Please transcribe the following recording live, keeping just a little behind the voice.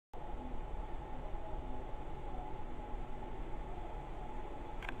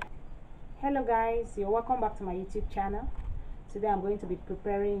Hello guys, you're welcome back to my YouTube channel. Today I'm going to be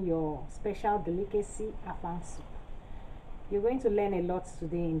preparing your special delicacy Afang soup. You're going to learn a lot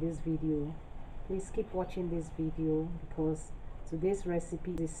today in this video. Please keep watching this video because today's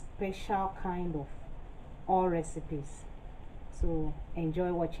recipe is a special kind of all recipes. So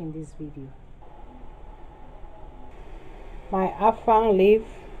enjoy watching this video. My Afang leaf,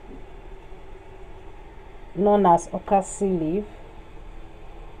 known as DELICACY leaf.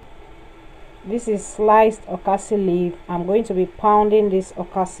 This is sliced DELICACY leaf. I'm going to be pounding this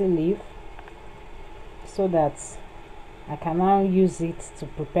DELICACY leaf so that I can now use it to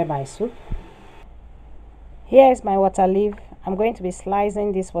prepare my soup. Here is my water leaf. I'm going to be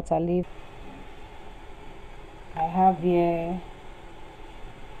slicing this water leaf. I have here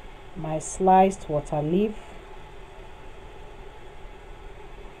my sliced water leaf.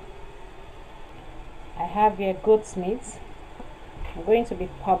 I have here goat's meat. I'm going to be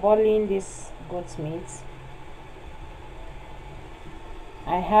parboiling this goat's meat.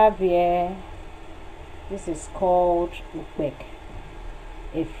 I have here, this is called upek,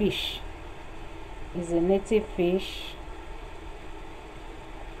 a fish. It's a native fish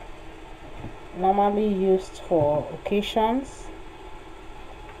normally used for occasions.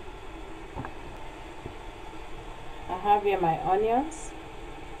 I have here my onions.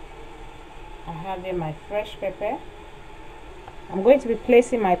 I have here my fresh pepper. I'm going to be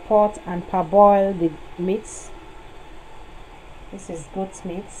placing my pot and parboil the meats. This is goat's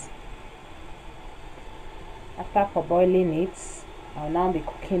meat. After parboiling it, I'll now be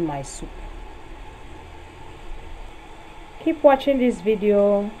cooking my soup. Keep watching this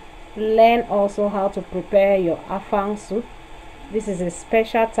video. Learn also how to prepare your Afang soup. This is a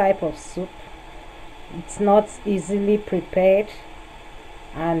special type of soup. It's not easily prepared,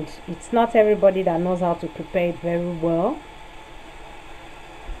 and it's not everybody that knows how to prepare it very well.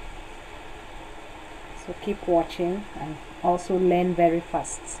 So keep watching and also learn very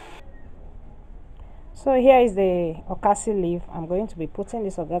fast. So here is the DELICACY leaf. I'm going to be putting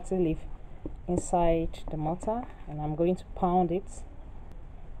this DELICACY leaf inside the mortar and I'm going to pound it.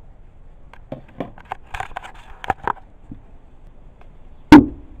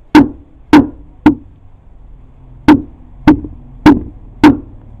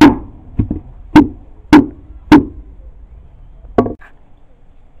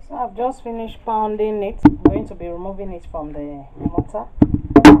 So I've just finished pounding it. I'm going to be removing it from the mortar.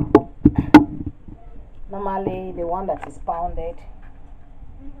 Normally the one that is pounded,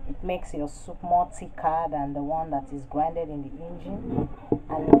 it makes your soup more thicker than the one that is grinded in the engine,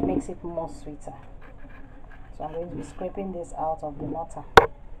 and it makes it more sweeter. So I'm going to be scraping this out of the mortar.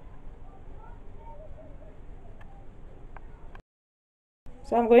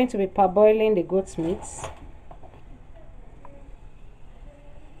 So I'm going to be parboiling the goat's meat.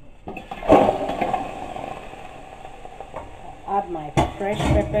 Add my fresh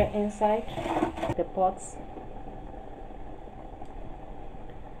pepper inside the pot.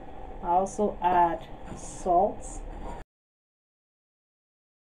 I also add salt,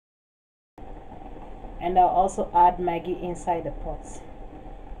 and I'll also add Maggi inside the pot.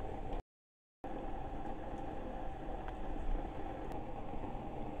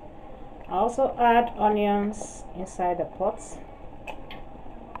 I also add onions inside the pot.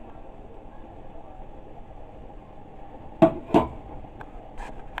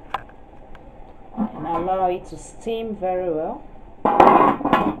 And allow it to steam very well.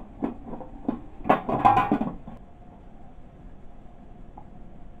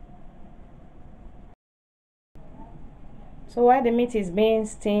 So while the meat is being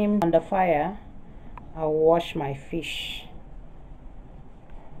steamed on the fire, I'll wash my fish.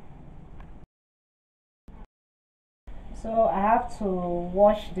 So I have to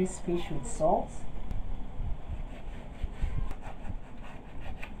wash this fish with salt.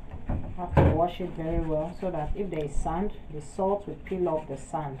 I have to wash it very well so that if there is sand, the salt will peel off the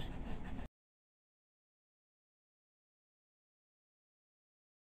sand.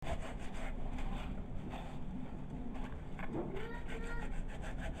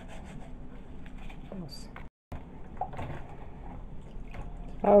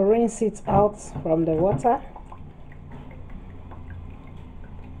 I'll rinse it out from the water.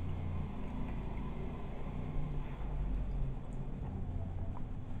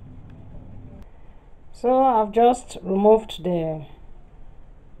 So I've just removed the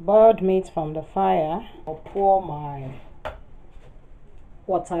boiled meat from the fire. I'll pour my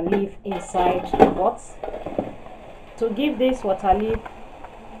water leaf inside the pot. To give this water leaf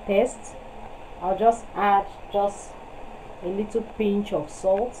taste, I'll just add a little pinch of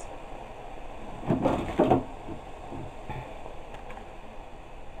salt.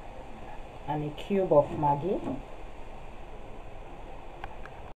 and a cube of Maggi.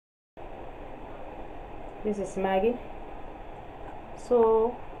 This is Maggi.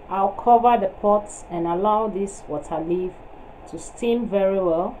 So I'll cover the pot and allow this water leaf to steam very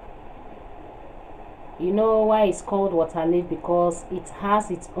well. You know why it's called water leaf? Because it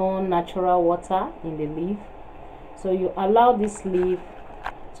has its own natural water in the leaf. So you allow this leaf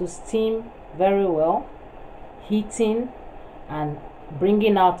to steam very well, heating and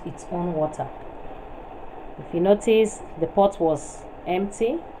bringing out its own water. If you notice, the pot was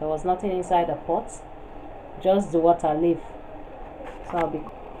empty. There was nothing inside the pot, just the water leaf. So I'll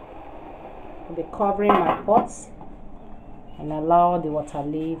be covering my pot and allow the water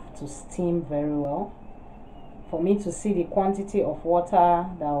leaf to steam very well for me to see the quantity of water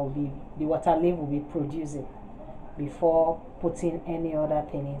that the water leaf will be producing before putting any other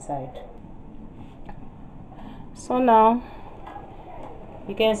thing inside. So now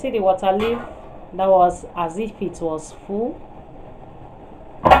you can see the water leaf that was as if it was full.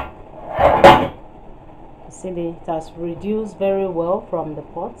 You see it has reduced very well from the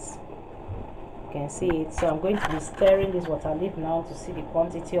pots. You can see it. So I'm going to be stirring this water leaf now to see the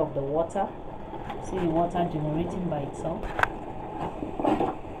quantity of the water. See the water generating by itself.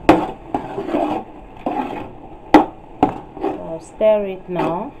 So I'll stir it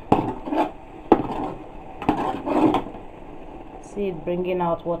now. See it bringing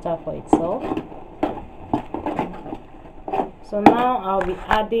out water for itself. So now I'll be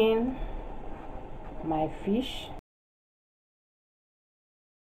adding my fish.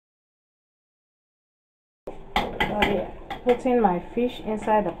 I'll be putting my fish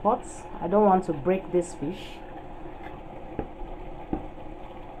inside the pot. I don't want to break this fish.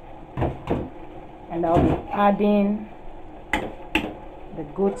 And I'll be adding the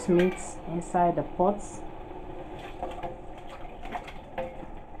goat meat inside the pot.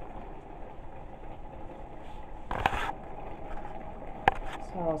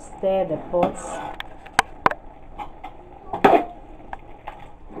 So I'll stir the pot.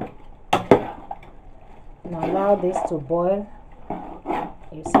 And allow this to boil.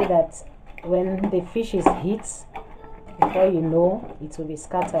 You see that when the fish is heat, before you know, it will be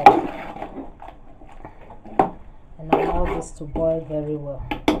scattered. And allow this to boil very well.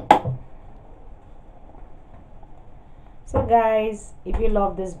 So guys, if you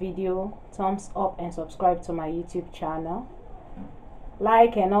love this video, thumbs up and subscribe to my YouTube channel.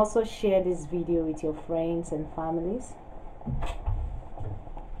 Like and also share this video with your friends and families.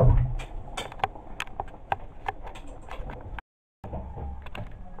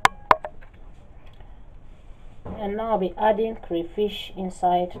 And now I'll be adding crayfish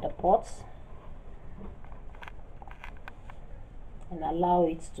inside the pot and allow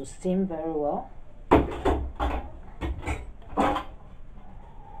it to steam very well.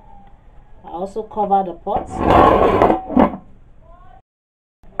 I also cover the pot.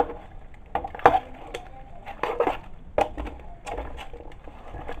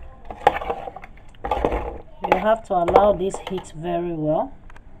 You have to allow this heat very well.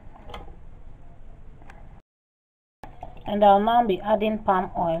 And I'll now be adding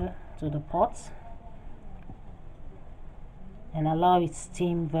palm oil to the pot and allow it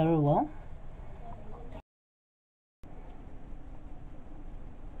steam very well.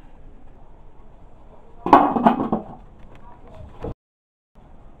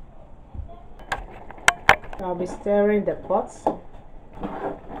 I'll be stirring the pot.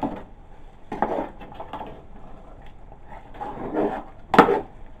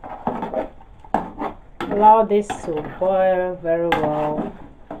 Allow this to boil very well.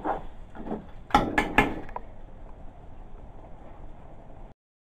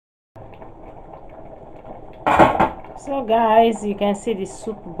 So guys, you can see the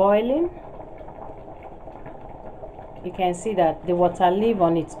soup boiling. You can see that the water leaf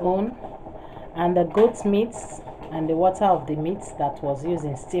on its own and the goat meat and the water of the meat that was used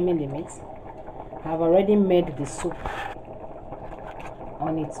in steaming the meat have already made the soup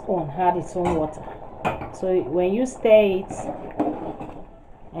on its own, had its own water. So when you stir it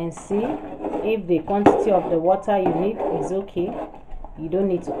and see if the quantity of the water you need is okay, you don't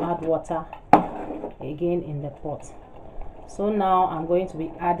need to add water again in the pot. So now I'm going to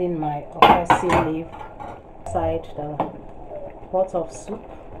be adding my okra leaf inside the pot of soup,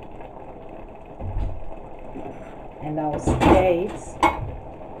 and I'll stir it.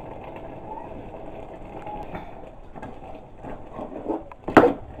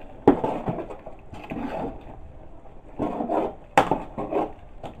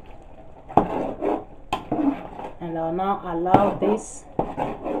 And I'll now allow this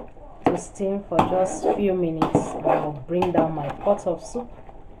to steam for just a few minutes. I'll bring down my pot of soup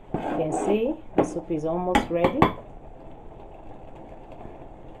You can see the soup is almost ready.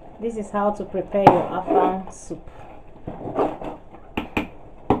 This is how to prepare your afang soup.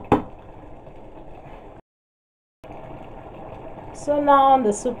 So now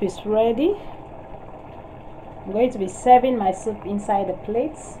the soup is ready. I'm going to be serving my soup inside the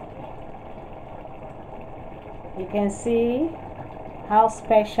plates. You can see how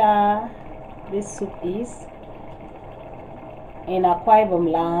special this soup is in Akwa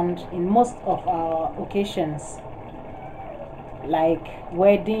Ibom land in most of our occasions, like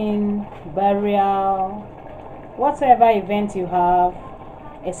wedding, burial, whatever event you have,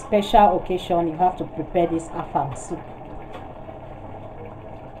 a special occasion, you have to prepare this afang soup.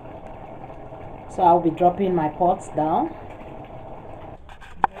 So I'll be dropping my pots down.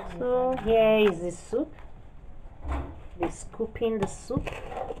 So here is the soup. Be scooping the soup.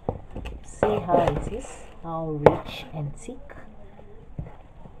 See how it is, how rich and thick.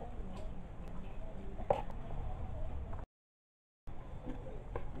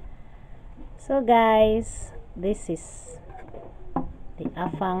 So guys, this is the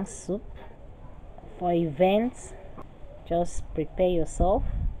afang soup for events. Just prepare yourself.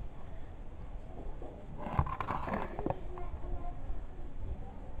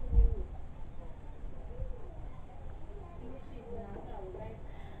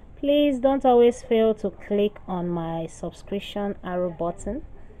 Please don't always fail to click on my subscription arrow button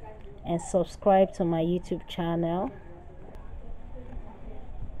and subscribe to my YouTube channel.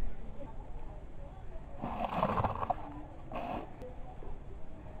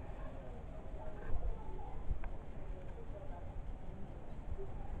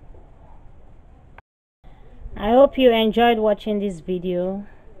 I hope you enjoyed watching this video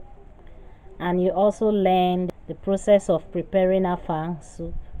and you also learned the process of preparing afang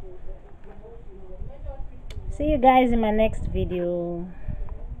soup. See you guys in my next video.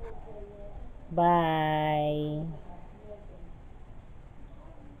 Bye.